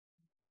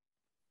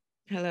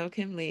Hello,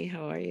 Kimleigh.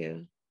 How are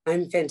you?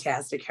 I'm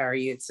fantastic. How are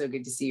you? It's so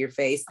good to see your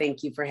face.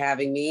 Thank you for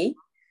having me.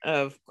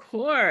 Of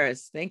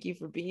course. Thank you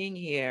for being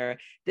here.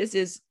 This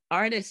is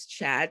Artist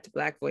Chat,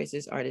 Black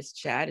Voices Artist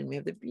Chat, and we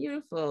have the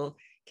beautiful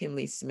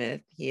Kimleigh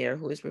Smith here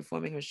who is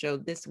performing her show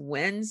this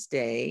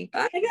Wednesday.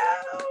 I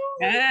know.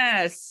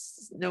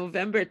 Yes,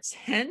 November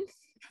 10th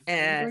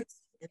at November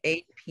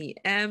 8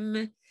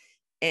 p.m.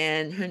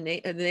 And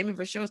the name of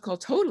her show is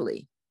called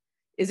Totally.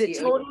 Is it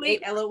totally?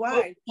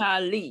 Totally.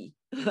 Totally.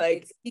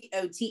 Like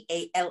It's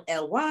Totally.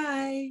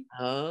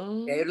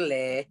 oh,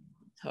 Totally.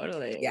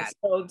 totally. Yeah.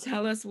 So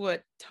tell us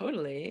what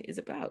Totally is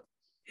about.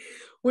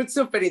 What's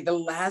so funny? The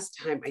last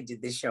time I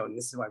did this show, and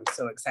this is why I'm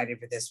so excited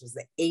for this, was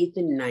the 8th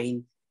and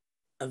 9th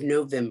of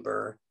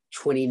November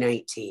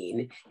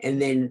 2019.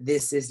 And then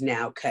this is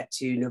now cut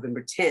to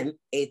November 10th,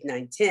 8th,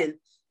 9th, 10th,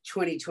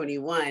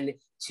 2021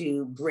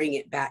 to bring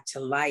it back to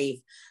life.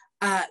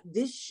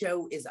 This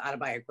show is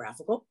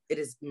autobiographical. It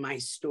is my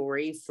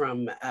story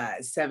from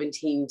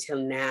 17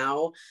 till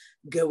now,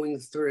 going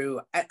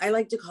through, I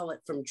like to call it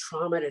from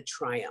trauma to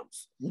triumph.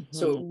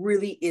 So it Mhm.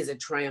 really is a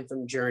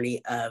triumphant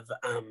journey of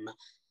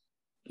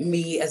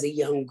me as a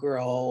young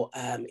girl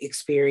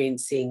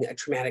experiencing a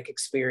traumatic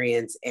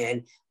experience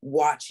and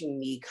watching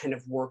me kind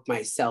of work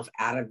myself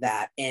out of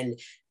that. And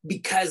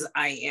because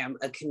I am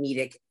a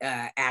comedic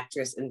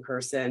actress in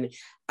person,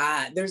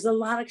 there's a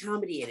lot of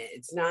comedy in it.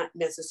 It's not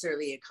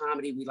necessarily a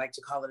comedy. We like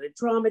to call it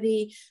a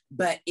dramedy,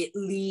 but it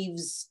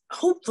leaves,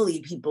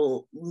 hopefully,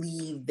 people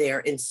leave there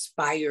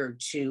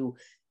inspired to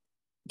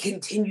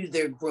continue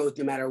their growth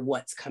no matter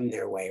what's come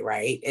their way,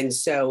 right? And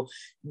so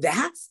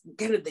that's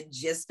kind of the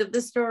gist of the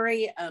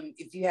story.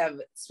 If you have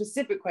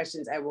specific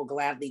questions, I will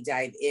gladly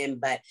dive in.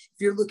 But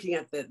if you're looking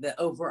at the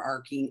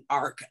overarching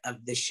arc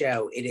of the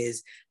show, it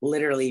is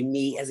literally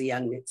me as a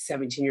young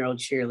 17-year-old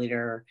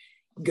cheerleader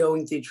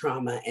going through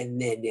trauma and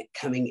then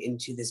coming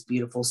into this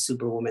beautiful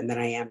superwoman that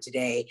I am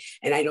today.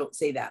 And I don't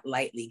say that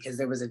lightly because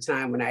there was a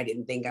time when I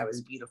didn't think I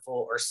was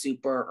beautiful or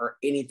super or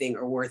anything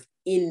or worth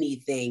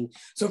anything.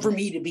 So for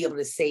me to be able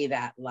to say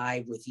that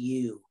live with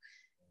you,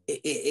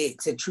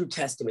 it's a true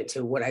testament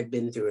to what I've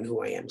been through and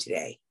who I am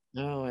today.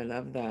 Oh, I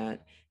love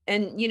that.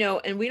 And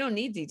we don't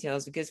need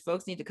details because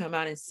folks need to come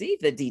out and see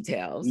the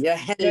details. Yeah,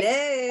 But I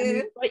hello.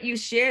 mean, what you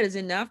shared is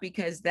enough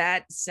because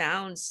that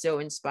sounds so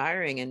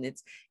inspiring. And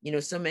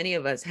so many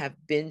of us have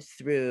been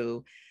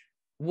through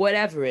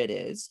whatever it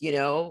is,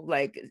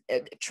 like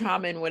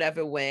trauma in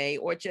whatever way,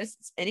 or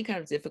just any kind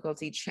of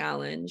difficulty,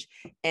 challenge.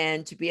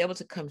 And to be able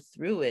to come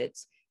through it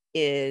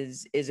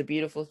is a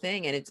beautiful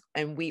thing.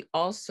 And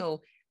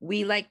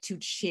we like to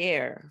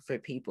cheer for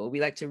people.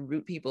 We like to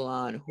root people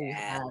on who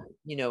Yeah.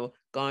 have,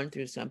 gone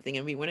through something.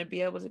 And we want to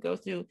be able to go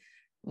through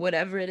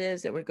whatever it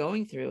is that we're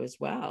going through as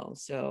well.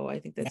 So I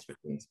think that's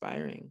really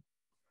inspiring.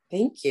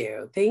 Thank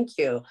you. Thank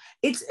you.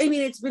 I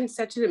mean, it's been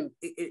such an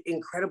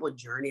incredible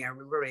journey. I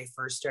remember when I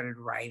first started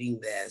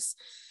writing this,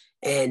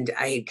 and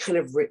I had kind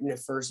of written a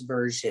first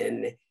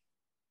version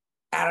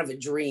out of a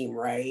dream,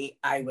 right?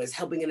 I was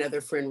helping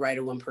another friend write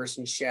a one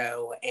person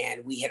show,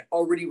 and we had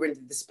already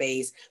rented the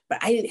space, but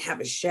I didn't have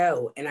a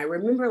show. And I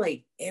remember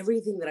like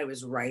everything that I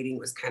was writing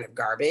was kind of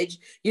garbage.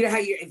 You know how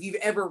if you've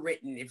ever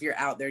written, if you're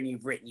out there and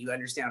you've written, you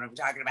understand what I'm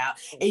talking about.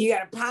 And you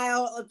got a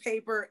pile of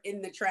paper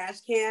in the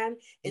trash can,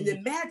 and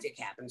then magic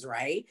happens,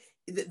 right?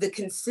 The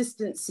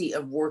consistency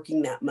of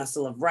working that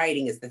muscle of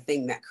writing is the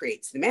thing that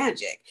creates the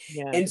magic.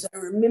 Yeah. And so I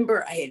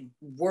remember I had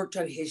worked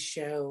on his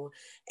show,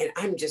 and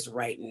I'm just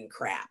writing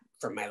crap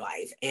from my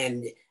life.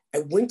 And I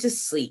went to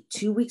sleep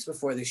 2 weeks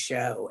before the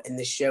show, and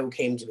the show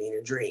came to me in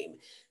a dream,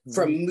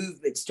 from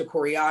movements to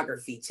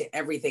choreography to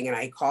everything. And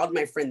I called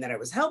my friend that I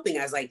was helping.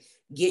 I was like,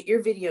 get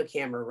your video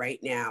camera right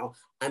now.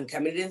 I'm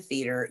coming to the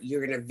theater.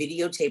 You're going to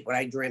videotape what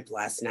I dreamt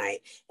last night.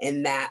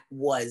 And that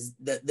was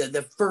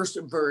the first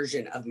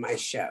version of my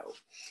show.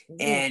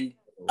 And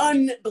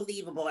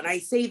unbelievable. And I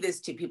say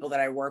this to people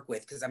that I work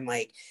with because I'm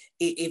like,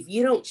 if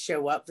you don't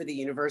show up for the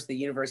universe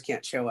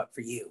can't show up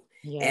for you.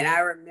 Yeah. And I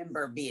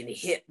remember being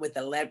hit with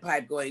a lead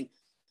pipe going,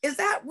 is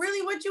that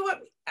really what you want?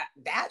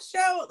 That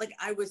show? Like,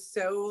 I was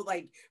so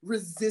like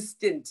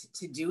resistant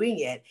to doing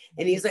it.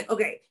 And he's like,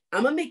 okay,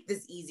 I'm gonna make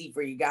this easy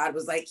for you. God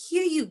was like,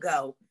 here you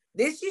go.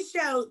 This your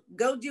show.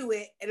 Go do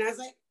it. And I was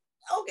like,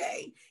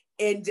 okay.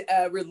 And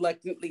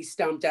reluctantly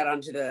stomped out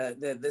onto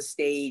the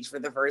stage for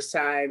the first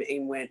time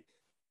and went,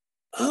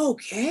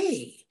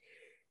 okay,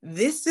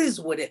 this is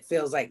what it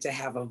feels like to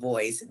have a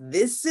voice.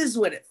 This is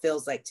what it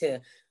feels like to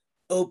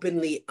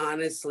openly,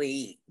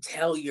 honestly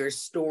tell your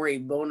story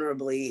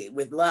vulnerably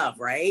with love,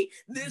 right?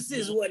 This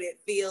is what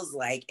it feels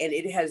like. And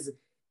it has,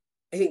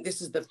 I think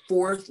this is the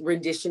fourth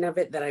rendition of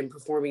it that I'm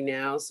performing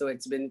now. So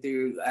it's been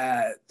through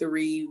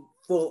three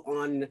full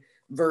on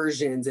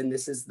versions, and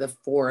this is the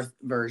fourth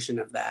version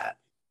of that.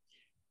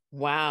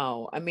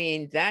 Wow. I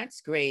mean,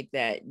 that's great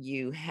that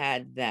you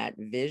had that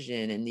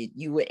vision and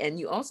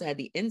you also had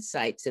the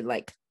insight to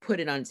like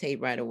put it on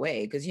tape right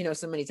away. Cause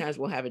so many times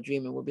we'll have a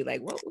dream and we'll be like,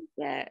 what was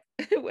that?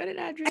 What did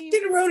I I dream?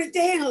 should have wrote it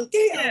down.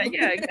 Yeah, Damn.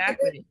 yeah,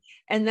 exactly.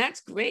 And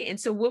that's great. And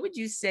so what would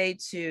you say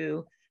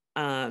to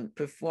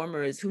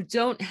performers who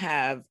don't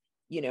have,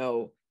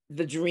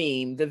 the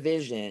dream, the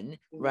vision,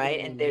 right?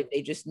 And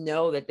they just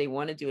know that they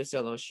want to do a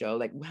solo show.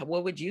 Like,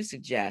 what would you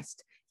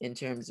suggest in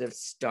terms of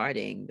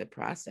starting the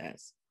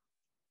process?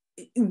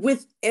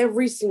 With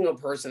every single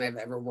person I've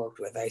ever worked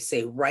with, I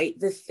say,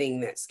 write the thing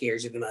that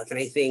scares you the most. And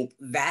I think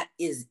that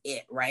is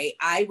it, right?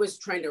 I was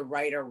trying to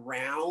write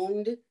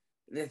around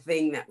the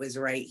thing that was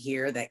right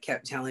here that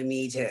kept telling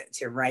me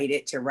to write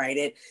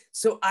it.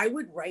 So I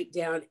would write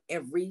down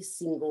every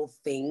single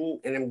thing,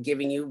 and I'm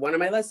giving you one of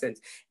my lessons,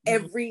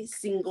 every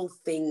single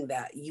thing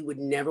that you would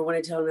never want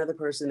to tell another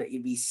person, that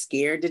you'd be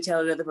scared to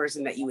tell another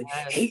person, that you would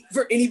hate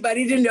for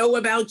anybody to know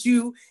about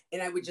you.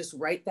 And I would just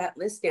write that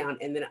list down,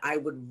 and then I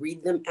would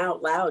read them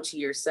out loud to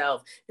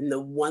yourself. And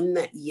the one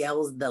that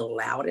yells the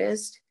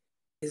loudest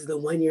is the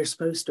one you're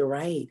supposed to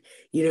write.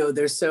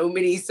 There's so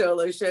many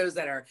solo shows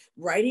that are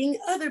writing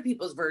other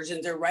people's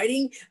versions or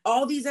writing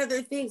all these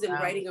other things and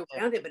writing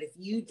around it. But if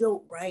you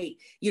don't write,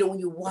 when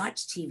you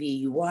watch TV,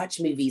 you watch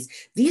movies,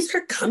 these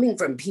are coming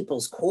from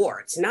people's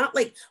core. It's not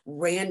like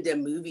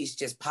random movies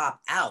just pop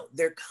out.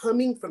 They're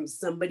coming from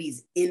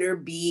somebody's inner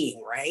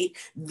being, right?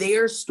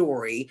 Their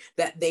story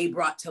that they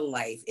brought to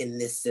life in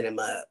this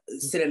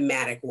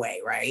cinematic way,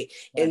 right?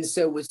 Yeah. And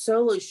so with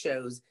solo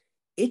shows,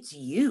 it's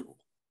you.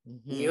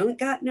 You don't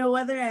got no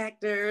other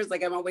actors.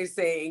 Like I'm always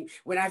saying,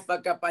 when I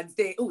fuck up on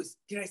stage, oh,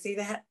 did I say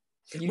that?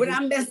 When I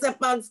mess up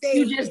on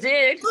stage. You just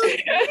did.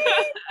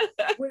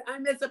 When I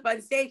mess up on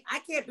stage, I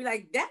can't be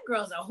like, that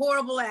girl's a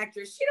horrible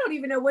actress. She don't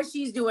even know what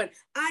she's doing.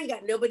 I ain't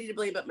got nobody to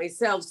blame but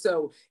myself.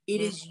 So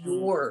it is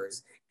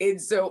yours. And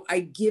so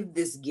I give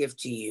this gift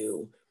to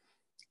you.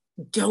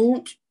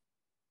 Don't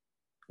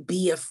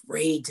be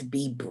afraid to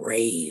be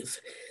brave.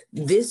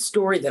 This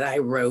story that I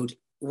wrote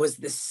was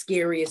the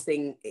scariest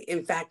thing.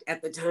 In fact,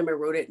 at the time I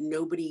wrote it,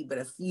 nobody but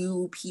a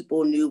few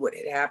people knew what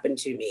had happened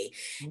to me.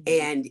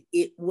 And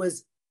it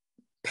was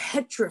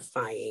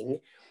petrifying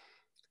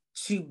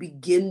to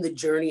begin the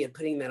journey of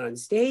putting that on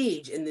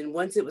stage. And then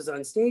once it was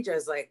on stage, I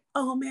was like,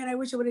 oh man, I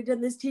wish I would have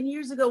done this 10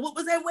 years ago. What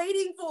was I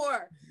waiting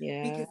for?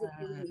 Yeah. Because it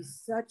gave me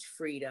such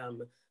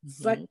freedom,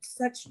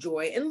 such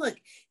joy. And look,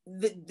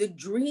 the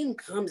dream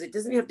comes, it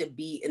doesn't have to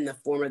be in the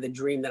form of the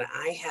dream that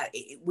I had.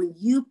 When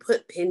you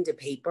put pen to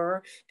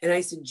paper, and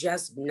I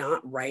suggest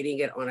not writing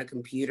it on a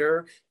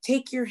computer,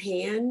 take your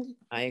hand.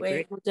 I agree.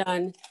 Wait, we're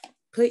done.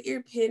 Put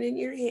your pen in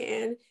your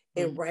hand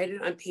and write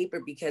it on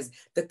paper, because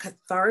the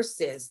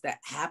catharsis that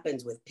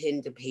happens with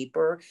pen to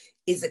paper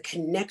is a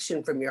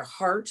connection from your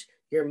heart,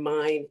 your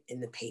mind,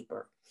 and the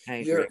paper.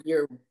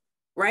 You're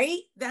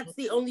right. That's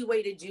the only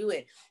way to do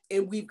it.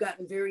 And we've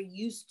gotten very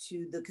used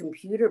to the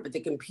computer, but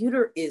the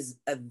computer is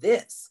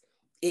this.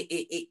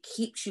 It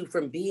keeps you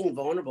from being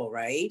vulnerable,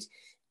 right?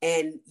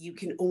 And you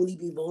can only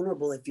be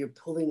vulnerable if you're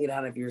pulling it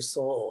out of your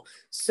soul.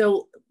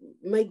 So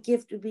my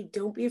gift would be,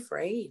 don't be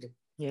afraid.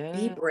 Yeah.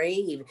 Be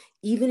brave.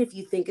 Even if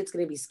you think it's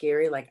going to be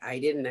scary, like I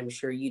did, and I'm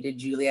sure you did,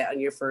 Juliet, on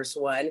your first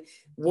one.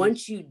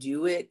 Once you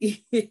do it,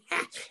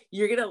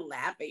 you're going to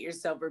laugh at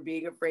yourself for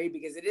being afraid,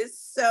 because it is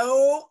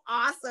so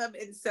awesome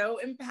and so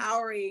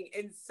empowering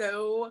and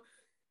so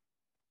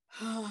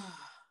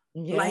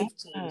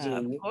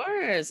life-changing. Of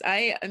course.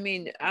 I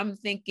mean, I'm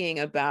thinking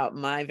about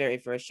my very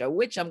first show,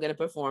 which I'm going to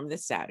perform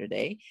this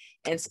Saturday.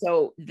 And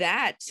so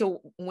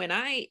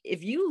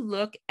if you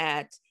look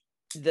at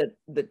the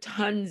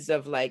tons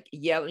of like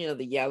yellow,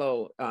 the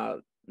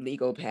yellow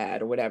legal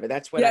pad or whatever,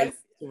 that's what I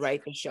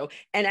write the show.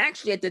 And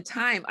actually at the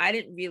time,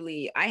 I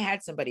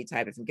had somebody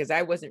type it because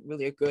I wasn't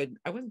good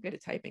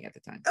at typing at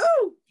the time.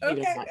 Oh,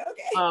 okay.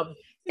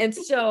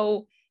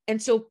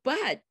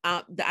 But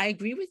I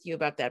agree with you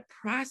about that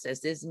process.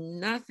 There's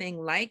nothing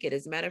like it.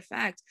 As a matter of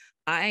fact,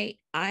 I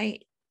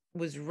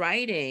was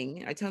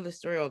writing, I tell the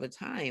story all the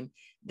time,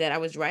 that I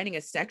was writing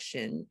a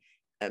section.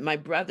 My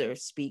brother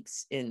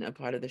speaks in a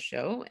part of the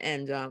show,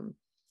 and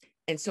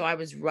so I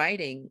was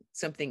writing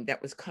something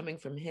that was coming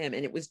from him,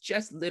 and it was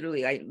just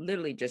I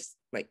literally just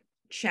like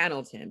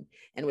channeled him,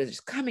 and it was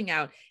just coming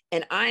out,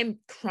 and I'm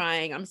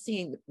crying. I'm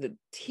seeing the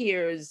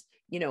tears,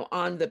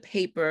 on the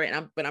paper,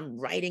 but I'm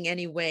writing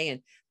anyway,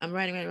 and I'm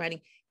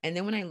writing, and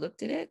then when I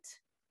looked at it,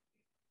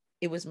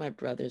 it was my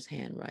brother's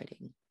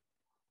handwriting.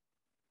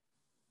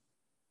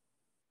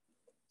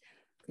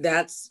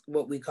 That's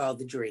what we call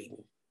the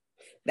dream.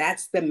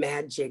 That's the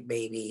magic,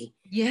 baby.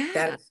 Yeah.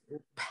 That's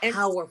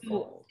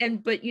powerful.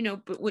 But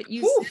what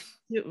you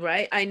said,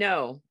 right? I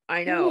know.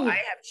 I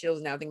have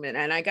chills now thinking,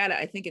 and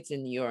I think it's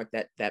in New York,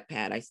 that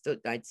pad. I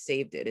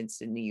saved it.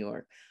 It's in New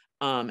York,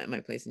 at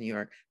my place in New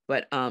York.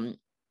 But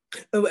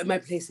at my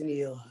place in New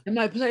York. At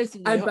my place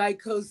in New York. I'm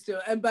bi-coastal.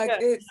 I'm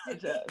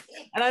bi-coastal.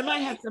 And I might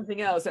have something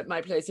else at my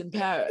place in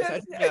Paris. I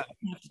have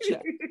to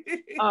check.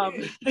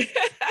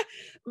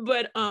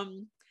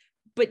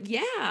 But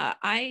yeah,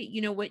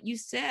 what you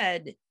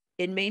said,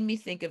 it made me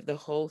think of the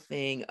whole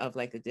thing of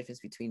like the difference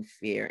between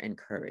fear and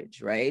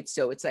courage, right?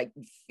 So it's like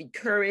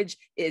courage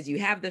is you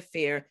have the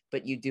fear,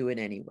 but you do it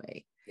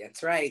anyway.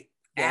 That's right.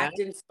 Yeah. Act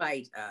in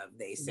spite of,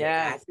 they say.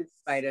 Yes. Act in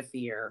spite of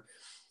fear.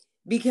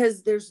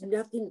 Because there's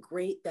nothing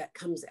great that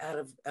comes out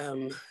of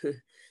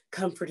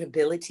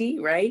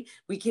comfortability, right?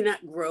 We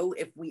cannot grow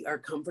if we are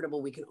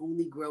comfortable. We can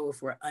only grow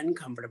if we're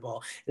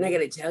uncomfortable. And I got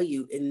to tell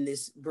you, in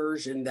this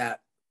version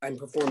that I'm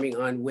performing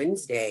on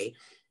Wednesday,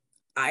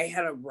 I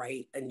had to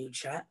write a new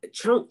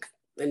chunk.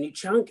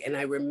 And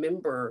I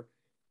remember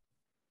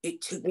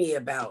it took me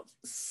about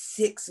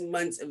 6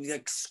 months of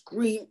like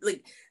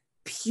like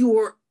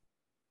pure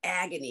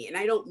agony. And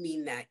I don't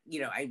mean that,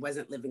 I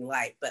wasn't living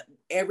life, but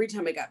every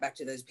time I got back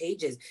to those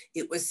pages,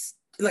 it was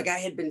like I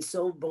had been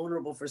so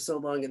vulnerable for so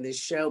long in this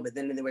show, but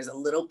then there was a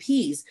little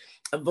piece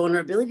of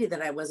vulnerability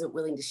that I wasn't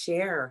willing to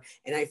share.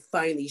 And I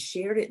finally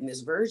shared it in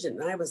this version.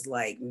 And I was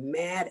like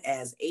mad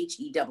as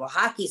HE double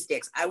hockey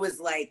sticks. I was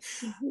like,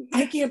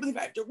 I can't believe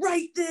I have to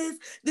write this.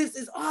 This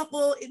is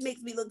awful. It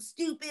makes me look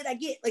stupid.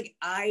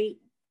 I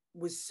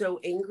was so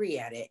angry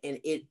at it. And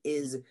it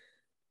is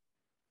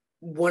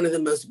one of the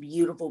most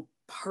beautiful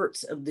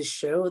parts of the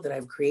show that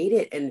I've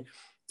created. And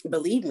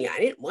believe me, I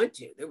didn't want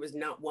to. There was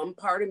not one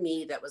part of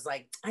me that was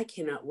like, I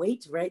cannot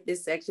wait to write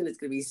this section. It's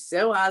going to be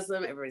so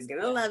awesome. Everybody's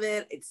going to love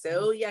it. It's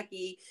so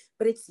yucky,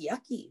 but it's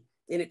yucky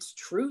and it's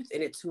truth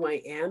and it's who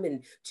I am.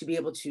 And to be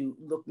able to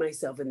look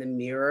myself in the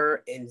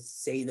mirror and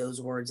say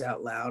those words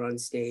out loud on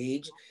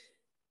stage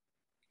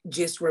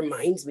just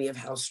reminds me of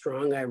how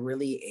strong I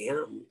really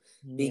am.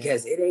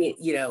 Because it ain't,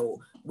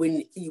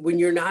 when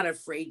you're not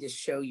afraid to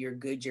show you're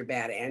good, you're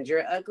bad, and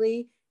you're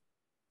ugly,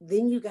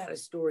 then you got a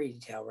story to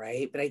tell,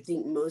 right? But I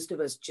think most of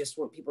us just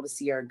want people to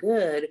see our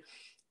good,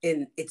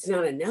 and it's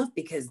not enough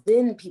because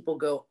then people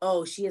go,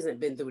 oh, she hasn't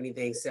been through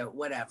anything, so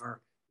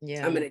whatever.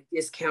 Yeah. I'm going to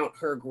discount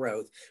her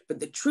growth. But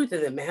the truth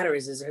of the matter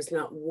is there's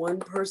not one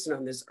person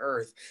on this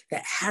earth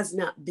that has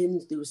not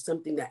been through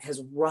something that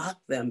has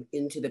rocked them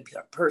into the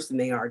person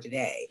they are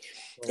today.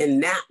 Right.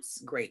 And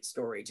that's great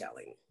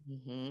storytelling.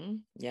 Mm-hmm.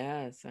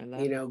 Yes, I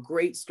love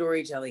great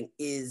storytelling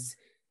is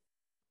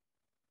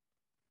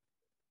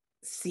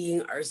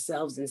seeing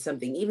ourselves in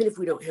something, even if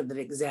we don't have that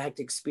exact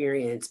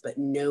experience, but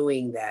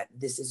knowing that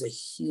this is a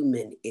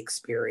human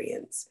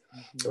experience,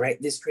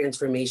 right? This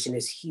transformation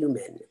is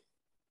human.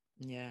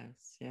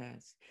 Yes,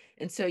 yes.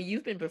 And so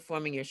you've been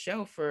performing your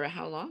show for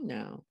how long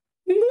now?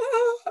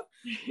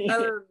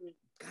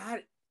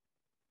 God,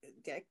 a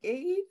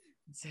decade?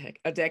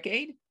 A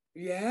decade?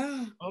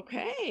 Yeah.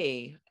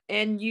 Okay.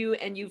 And you've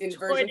in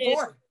version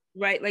 4.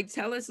 Right. Like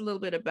tell us a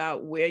little bit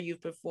about where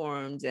you've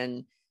performed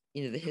and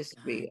the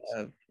history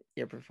of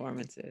your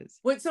performances.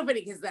 What's so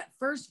funny because that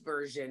first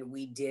version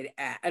we did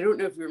at, I don't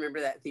know if you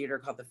remember that theater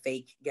called the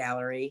Fake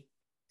Gallery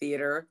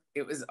Theater.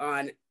 It was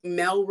on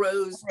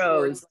Melrose.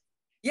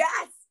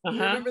 Yes. You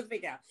remember the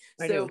Fake Gallery.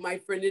 So my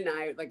friend and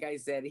I, like I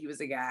said, he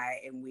was a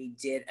guy and we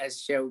did a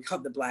show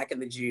called The Black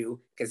and the Jew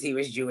because he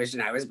was Jewish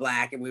and I was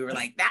Black. And we were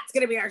like, that's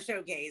going to be our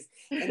showcase.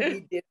 And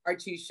we did our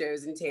 2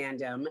 shows in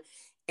tandem.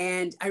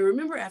 And I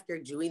remember after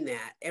doing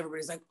that,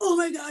 everybody's like, oh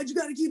my God, you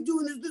got to keep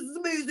doing this. This is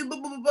amazing.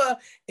 Blah, blah, blah, blah.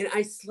 And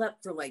I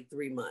slept for like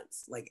 3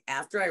 months. Like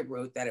after I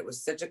wrote that, it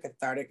was such a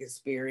cathartic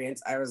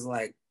experience. I was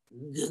like,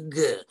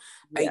 yeah.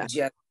 I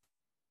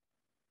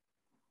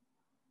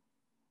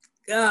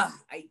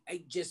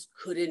just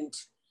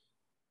couldn't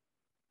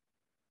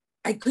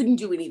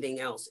do anything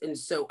else. And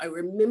so I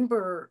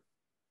remember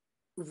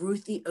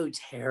Ruthie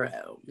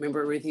Otero.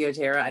 Remember Ruthie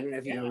Otero? I don't know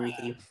if you know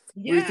Ruthie.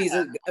 Yeah. Ruthie's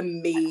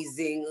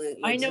amazing.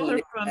 I know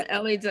her from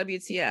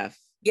LAWTF.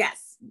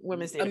 Yes.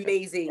 Women's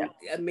amazing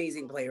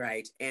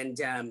playwright and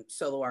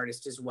solo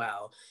artist as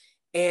well.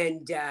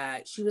 And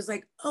she was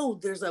like, oh,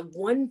 there's a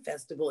one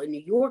festival in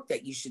New York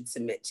that you should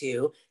submit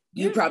to.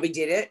 You probably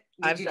did it.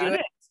 I've done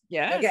it.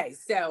 Yeah. Okay.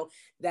 So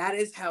that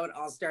is how it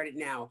all started.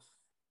 Now,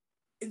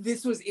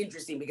 this was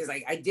interesting because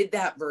I did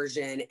that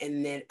version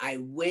and then I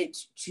went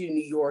to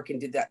New York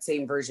and did that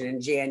same version in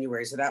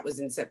January. So that was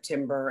in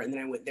September. And then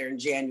I went there in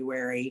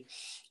January.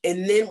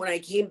 And then when I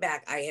came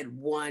back, I had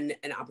won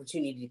an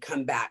opportunity to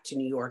come back to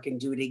New York and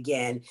do it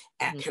again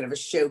at kind of a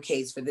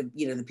showcase for the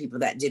people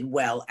that did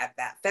well at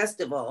that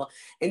festival.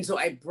 And so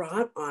I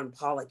brought on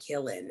Paula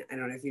Killen. I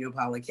don't know if you know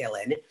Paula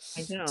Killen,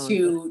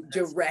 to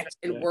direct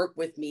and work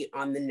with me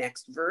on the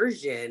next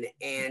version.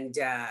 And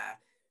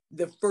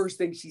the first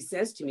thing she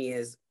says to me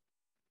is,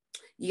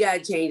 you got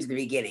to change the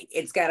beginning.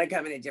 It's got to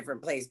come in a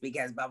different place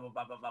because blah, blah,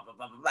 blah, blah, blah, blah,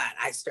 blah, blah.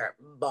 I start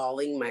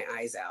bawling my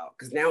eyes out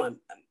because now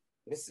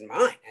this is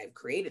mine. I've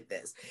created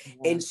this.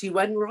 Yeah. And she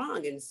wasn't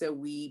wrong. And so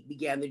we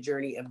began the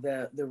journey of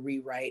the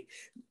rewrite.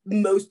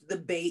 Most of the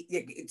bait,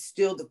 it's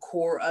still the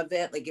core of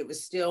it. Like it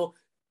was still,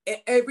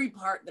 every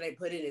part that I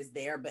put in is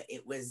there, but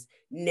it was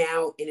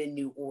now in a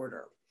new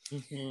order.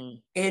 Mm-hmm.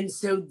 And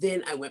so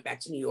then I went back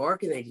to New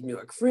York and I did New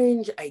York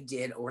Fringe. I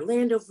did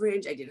Orlando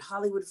Fringe. I did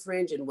Hollywood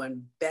Fringe and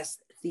won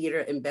Best Theater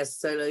and Best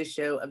Solo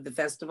Show of the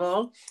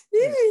festival.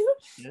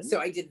 Mm-hmm.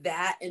 So I did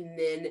that. And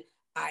then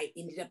I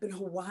ended up in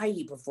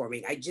Hawaii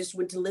performing. I just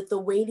went to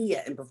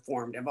Lithuania and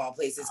performed, of all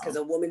places, because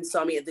a woman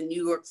saw me at the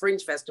New York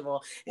Fringe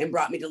Festival and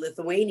brought me to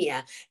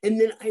Lithuania. And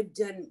then I've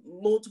done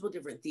multiple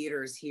different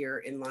theaters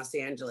here in Los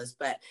Angeles,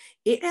 but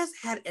it has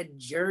had a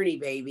journey,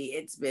 baby.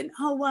 It's been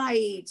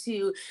Hawaii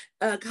to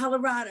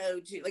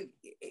Colorado to like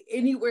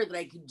anywhere that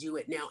I could do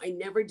it. Now, I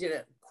never did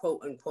a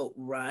quote unquote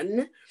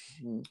run,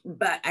 Mhm.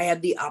 but I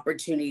had the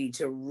opportunity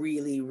to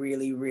really,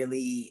 really,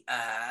 really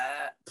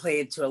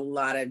play it to a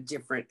lot of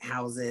different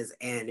houses.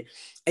 And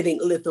I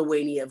think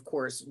Lithuania, of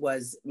course,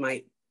 was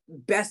my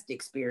best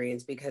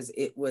experience because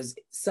it was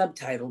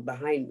subtitled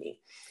behind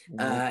me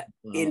Wow.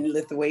 in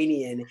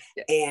Lithuanian.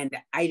 Yeah. And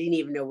I didn't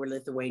even know where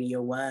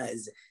Lithuania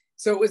was.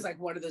 So it was like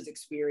one of those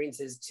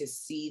experiences to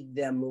see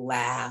them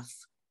laugh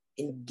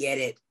and get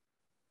it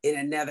in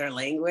another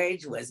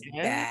language was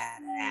Yeah.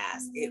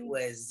 badass. It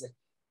was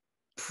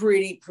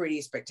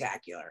pretty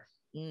spectacular.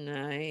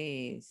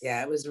 Nice.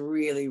 Yeah, it was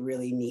really,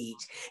 really neat.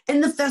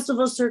 And the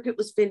festival circuit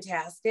was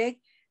fantastic.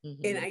 And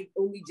Mhm. I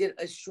only did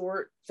a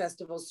short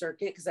festival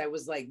circuit because I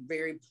was like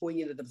very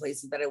poignant of the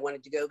places that I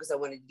wanted to go because I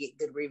wanted to get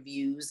good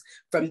reviews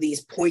from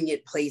these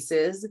poignant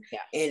places. Yeah.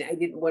 And I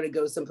didn't want to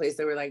go someplace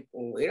that were like,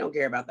 oh, we don't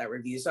care about that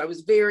review. So I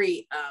was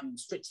very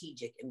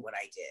strategic in what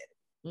I did.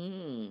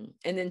 And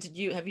then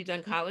have you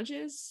done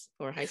colleges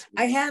or high school?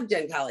 I have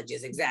done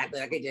colleges, exactly.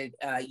 Like I did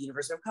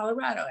University of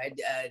Colorado. I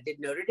did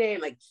Notre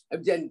Dame. Like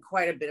I've done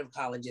quite a bit of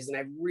colleges and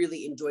I've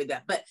really enjoyed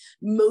that. But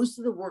most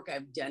of the work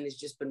I've done has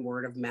just been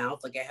word of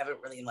mouth. Like I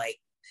haven't really like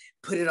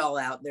put it all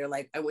out there.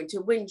 Like I went to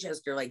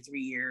Winchester like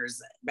 3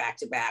 years back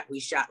to back.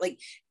 We shot like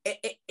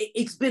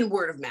it's been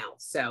word of mouth.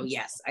 So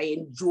yes, I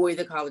enjoy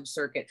the college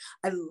circuit.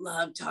 I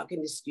love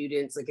talking to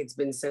students. Like it's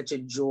been such a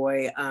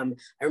joy. I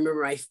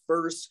remember my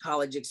first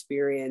college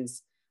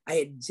experience. I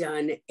had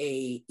done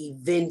a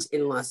event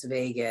in Las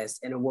Vegas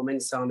and a woman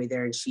saw me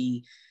there and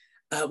she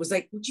was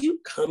like, would you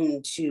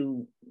come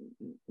to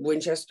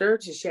Winchester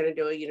to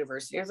Shenandoah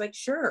University? I was like,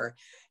 sure.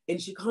 And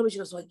she called me, she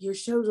was like, your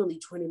show's only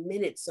 20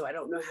 minutes. So I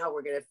don't know how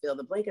we're going to fill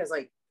the blank. I was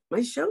like,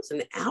 my show's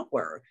an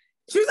hour.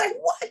 She was like,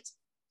 what?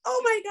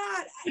 Oh my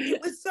God.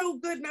 It was so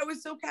good. And I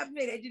was so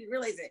captivated. I didn't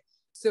realize it.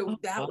 So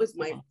that was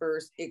my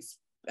first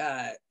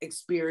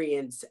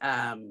experience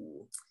at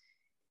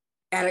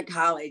a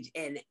college,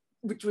 and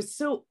which was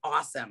so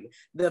awesome.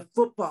 The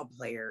football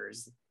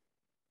players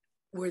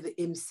were the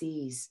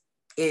MCs.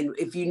 And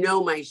if you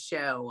know my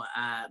show,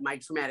 my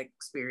traumatic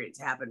experience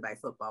happened by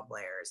football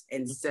players.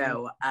 And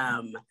so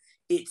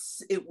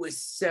it was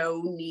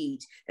so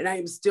neat. And I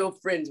am still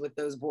friends with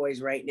those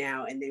boys right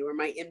now. And they were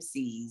my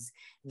MCs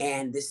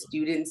and the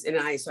students and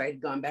I. So I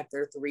had gone back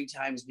there 3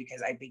 times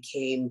because I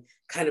became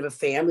kind of a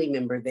family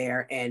member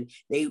there. And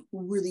they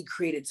really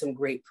created some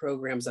great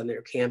programs on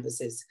their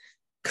campuses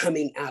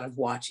coming out of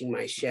watching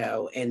my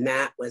show. And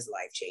that was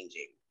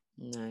life-changing.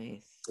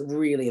 Nice.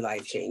 Really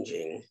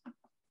life-changing.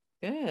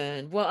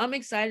 Good. Well, I'm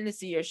excited to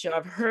see your show.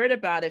 I've heard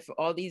about it for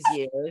all these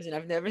years and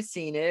I've never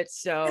seen it.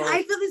 So and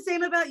I feel the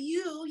same about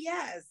you.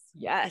 Yes.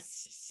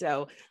 Yes.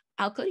 So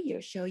I'll go to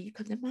your show. You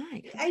come to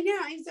mine. I know.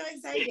 I'm so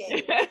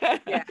excited.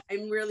 Yeah.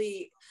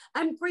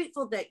 I'm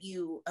grateful that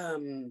you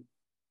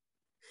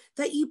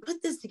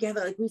put this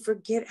together. Like we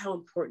forget how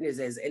important it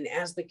is. And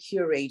as the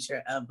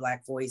curator of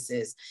Black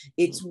Voices,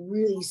 it's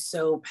really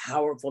so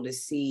powerful to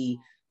see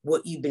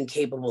what you've been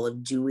capable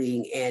of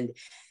doing and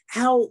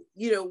how,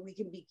 we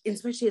can be,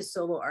 especially as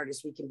solo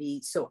artists, we can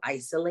be so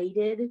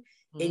isolated.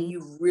 And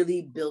you've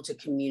really built a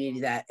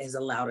community that has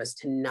allowed us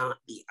to not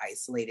be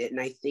isolated.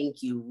 And I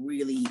thank you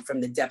really from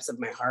the depths of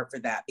my heart for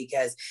that,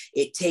 because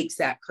it takes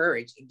that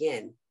courage.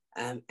 Again,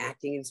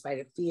 acting in spite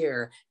of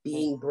fear,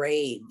 being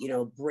brave.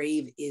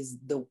 Brave is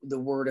the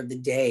word of the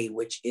day,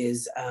 which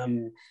is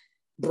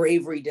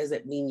bravery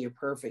doesn't mean you're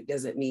perfect,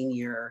 doesn't mean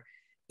you're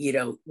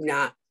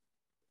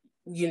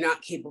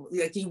not capable,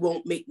 like you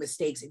won't make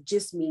mistakes. It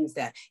just means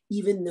that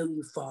even though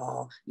you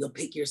fall, you'll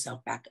pick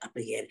yourself back up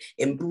again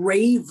and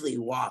bravely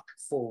walk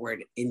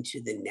forward into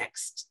the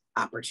next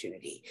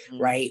opportunity,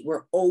 right?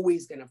 We're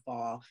always going to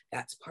fall.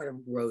 That's part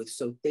of growth.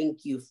 So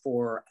thank you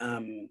for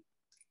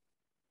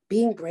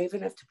being brave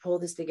enough to pull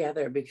this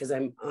together, because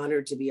I'm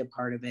honored to be a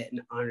part of it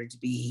and honored to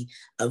be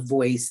a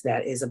voice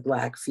that is a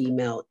Black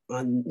female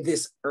on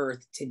this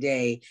earth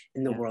today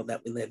in the world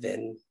that we live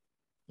in.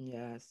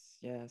 Yes.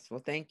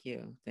 Well, thank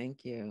you.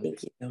 Thank you.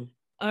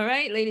 All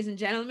right, ladies and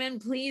gentlemen,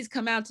 please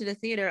come out to the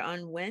theater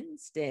on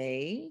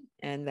Wednesday,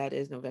 and that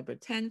is November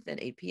 10th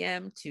at 8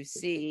 p.m. to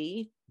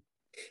see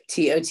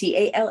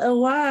Totally.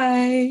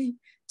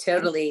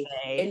 Totally.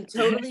 Okay. And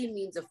totally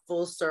means a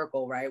full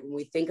circle, right? When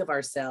we think of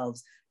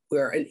ourselves,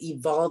 we're an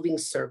evolving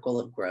circle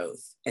of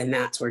growth. And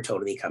that's where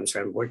totally comes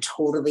from. We're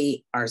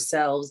totally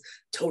ourselves,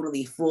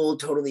 totally full,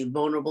 totally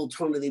vulnerable,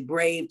 totally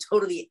brave,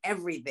 totally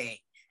everything.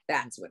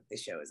 That's what the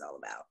show is all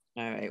about.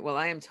 All right. Well,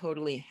 I am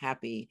totally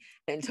happy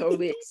and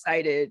totally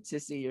excited to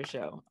see your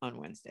show on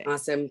Wednesday.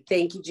 Awesome.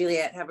 Thank you,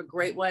 Juliet. Have a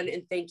great one.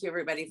 And thank you,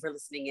 everybody, for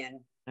listening in.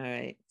 All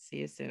right. See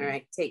you soon. All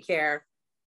right. Take care.